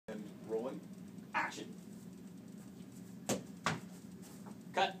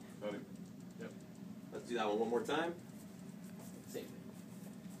Cut. Cutting. Yep. Let's do that one more time. Same thing.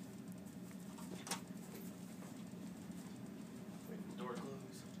 Wait for the door to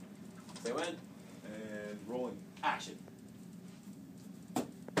close. Say when. And rolling. Action.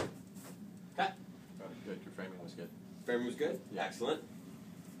 Cut. Good. Your framing was good. Framing was good? Yeah. Excellent.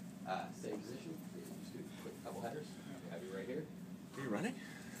 Same position. Just do a quick couple headers. Have you right here. Are you running?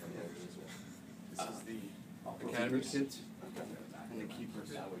 This is the Academy goalkeepers. kids. And the keepers.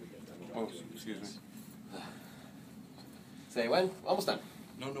 That would be good. Oh, excuse me. Say when. Almost done.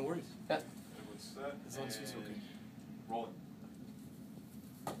 No, no worries. Cut. Everyone's set. As long as he's and okay. Rolling.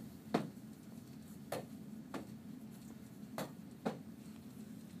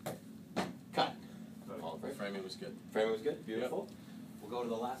 Cut. Cutting. All right. Framing was good. Framing was good. Beautiful. We'll go to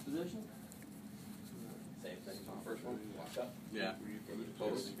the last position. Same thing on the first one. Walk up. Yeah.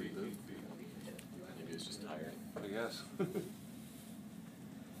 Pose. Maybe it's just tired. I guess.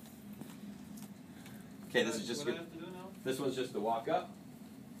 Okay, this is just What do I your, have to do now? this one's just the walk up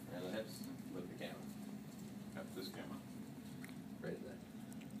and the hips with the camera. At this camera. Right in there.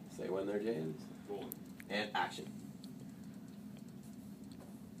 Say when there, James. Rolling. And action.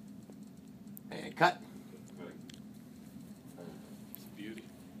 And cut. Cutting. It's a beauty.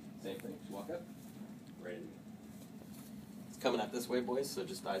 Same thing. Just walk up. Right in. It's coming up this way, boys, so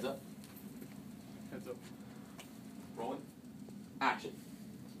just eyes up. Heads up. Rolling. Action.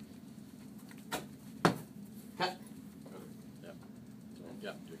 Cut. Cutting. Yep.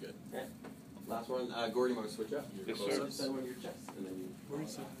 Yep, you're good. Okay. Last one. Gordy, want to switch up? Yes, Closer. sir. Just send one to your chest, and then you. Where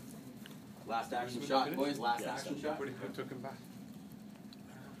is it? Last action Where's shot, it? boys. Last Yeah, action so- shot. I took him back.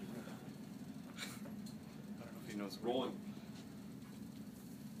 I don't know if he knows. Rolling.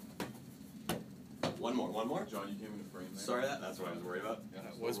 One more. One more. John, you came into frame there. Sorry, that's what I was worried about. Yeah,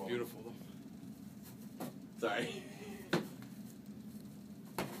 That still was rolling. beautiful though. Sorry.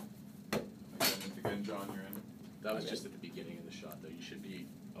 Again, John, you're in. That was Okay. just at the beginning of the shot though. You should be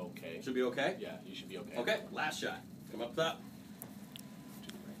okay. Should be okay? Yeah, you should be okay. Okay, last shot. Come up top.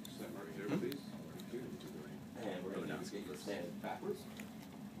 Set right here, please. And we're going to Go down. get you to stand backwards.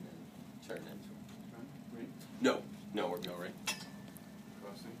 And then turn in. Right. No. No, we're going right.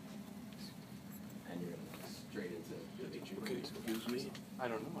 Crossing. And you're going to go straight into the big junior. Okay, excuse me. I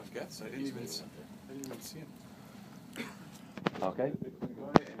don't know. I guess I didn't even see him. Okay.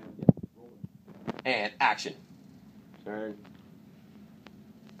 Go ahead and rolling. And action. Turn.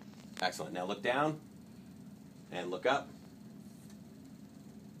 Excellent. Now look down. And look up.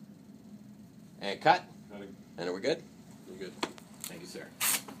 And cut. Cutting. And are we good? You're good. Thank you, sir.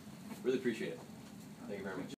 Really appreciate it. Thank you very much.